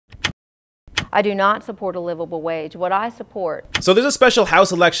I do not support a livable wage. What I support... So there's a special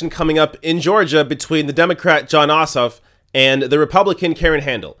House election coming up in Georgia between the Democrat Jon Ossoff and the Republican Karen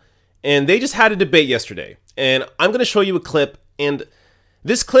Handel. And they just had a debate yesterday. And I'm going to show you a clip. And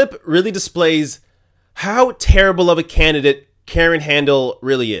this clip really displays how terrible of a candidate Karen Handel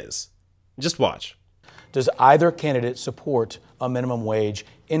really is. Just watch. Does either candidate support a minimum wage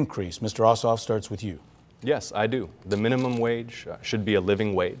increase? Mr. Ossoff, starts with you. Yes, I do. The minimum wage should be a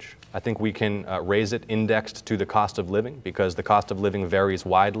living wage. I think we can raise it indexed to the cost of living, because the cost of living varies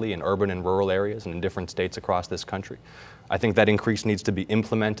widely in urban and rural areas and in different states across this country. I think that increase needs to be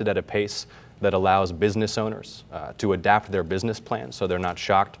implemented at a pace that allows business owners to adapt their business plans so they're not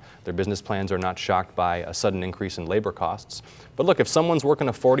shocked. Their business plans are not shocked by a sudden increase in labor costs. But look, if someone's working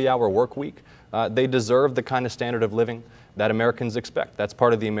a 40-hour work week, they deserve the kind of standard of living that Americans expect. That's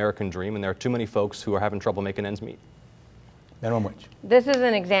part of the American dream, and there are too many folks who are having trouble making ends meet. Minimum wage. This is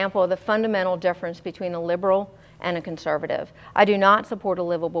an example of the fundamental difference between a liberal and a conservative. I do not support a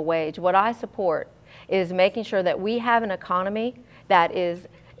livable wage. What I support is making sure that we have an economy that is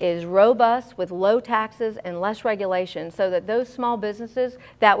robust with low taxes and less regulation, so that those small businesses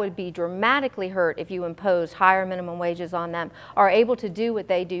that would be dramatically hurt if you impose higher minimum wages on them are able to do what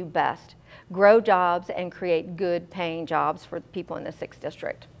they do best: grow jobs and create good paying jobs for people in the 6th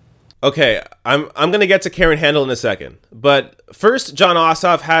District. Okay, I'm going to get to Karen Handel in a second. But first, Jon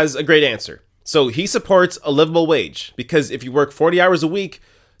Ossoff has a great answer. So he supports a livable wage, because if you work 40 hours a week,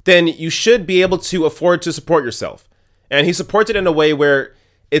 then you should be able to afford to support yourself. And he supports it in a way where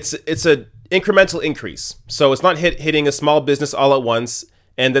it's an incremental increase. So it's not hitting a small business all at once,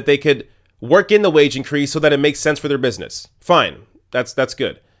 and that they could work in the wage increase so that it makes sense for their business. Fine, that's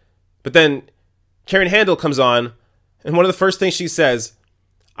good. But then Karen Handel comes on, and one of the first things she says,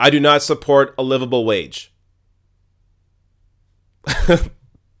 I do not support a livable wage.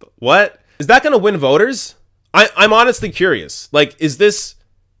 What? Is that going to win voters? I'm honestly curious. Like, is this...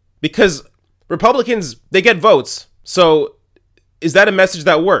 Because Republicans, they get votes, so is that a message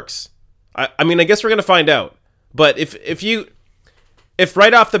that works? I mean, I guess we're going to find out. But if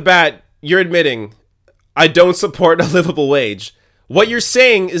right off the bat, you're admitting, I don't support a livable wage, what you're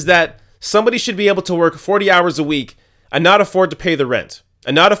saying is that somebody should be able to work 40 hours a week and not afford to pay the rent,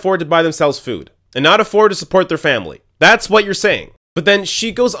 and not afford to buy themselves food, and not afford to support their family. That's what you're saying. But then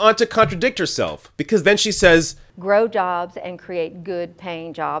she goes on to contradict herself, because then she says, grow jobs and create good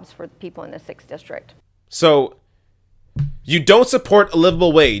paying jobs for people in the 6th District. So you don't support a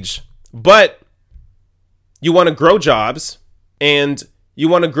livable wage, but you want to grow jobs and you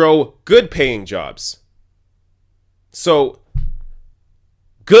want to grow good paying jobs. So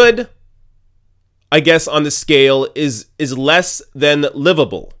good, I guess, on the scale is less than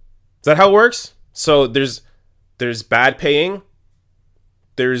livable. Is that how it works? So there's bad paying,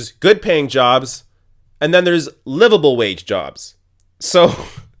 there's good paying jobs, and then there's livable wage jobs. So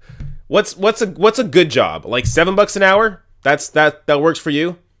what's a good job? Like $7 an hour? That works for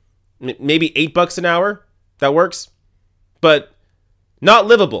you? Maybe $8 an hour? That works? But not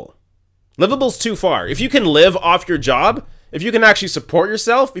livable. Livable's too far. If you can live off your job, if you can actually support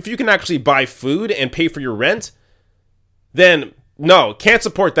yourself, if you can actually buy food and pay for your rent, then no, can't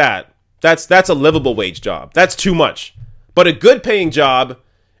support that. That's a livable wage job. That's too much. But a good paying job,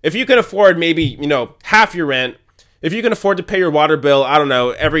 if you can afford maybe, half your rent, if you can afford to pay your water bill, I don't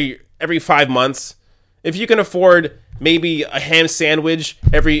know, every 5 months, if you can afford maybe a ham sandwich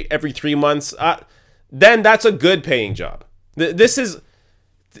every 3 months, then that's a good paying job. This is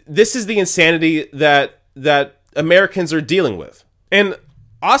the insanity that Americans are dealing with. And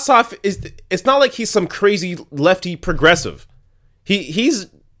Ossoff it's not like he's some crazy lefty progressive. He's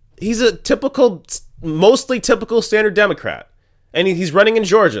a mostly typical standard Democrat. And he's running in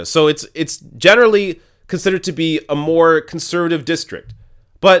Georgia, so it's generally considered to be a more conservative district.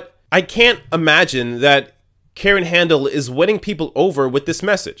 But I can't imagine that Karen Handel is winning people over with this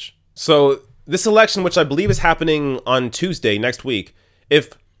message. So this election, which I believe is happening on Tuesday next week,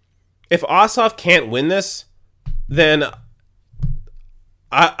 if Ossoff can't win this, then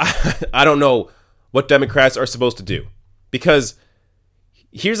I don't know what Democrats are supposed to do. Because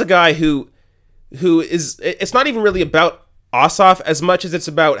here's a guy who is, it's not even really about Ossoff as much as it's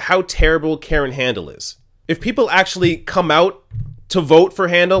about how terrible Karen Handel is. If people actually come out to vote for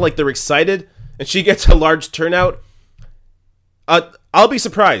Handel, like they're excited, and she gets a large turnout, I'll be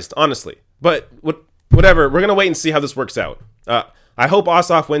surprised, honestly. But whatever, we're going to wait and see how this works out. I hope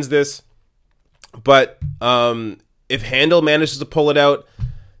Ossoff wins this, but if Handel manages to pull it out,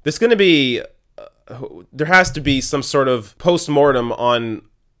 there's going to be, there has to be some sort of post-mortem on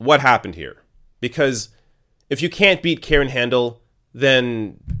what happened here. Because if you can't beat Karen Handel,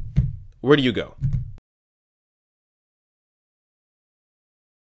 then where do you go?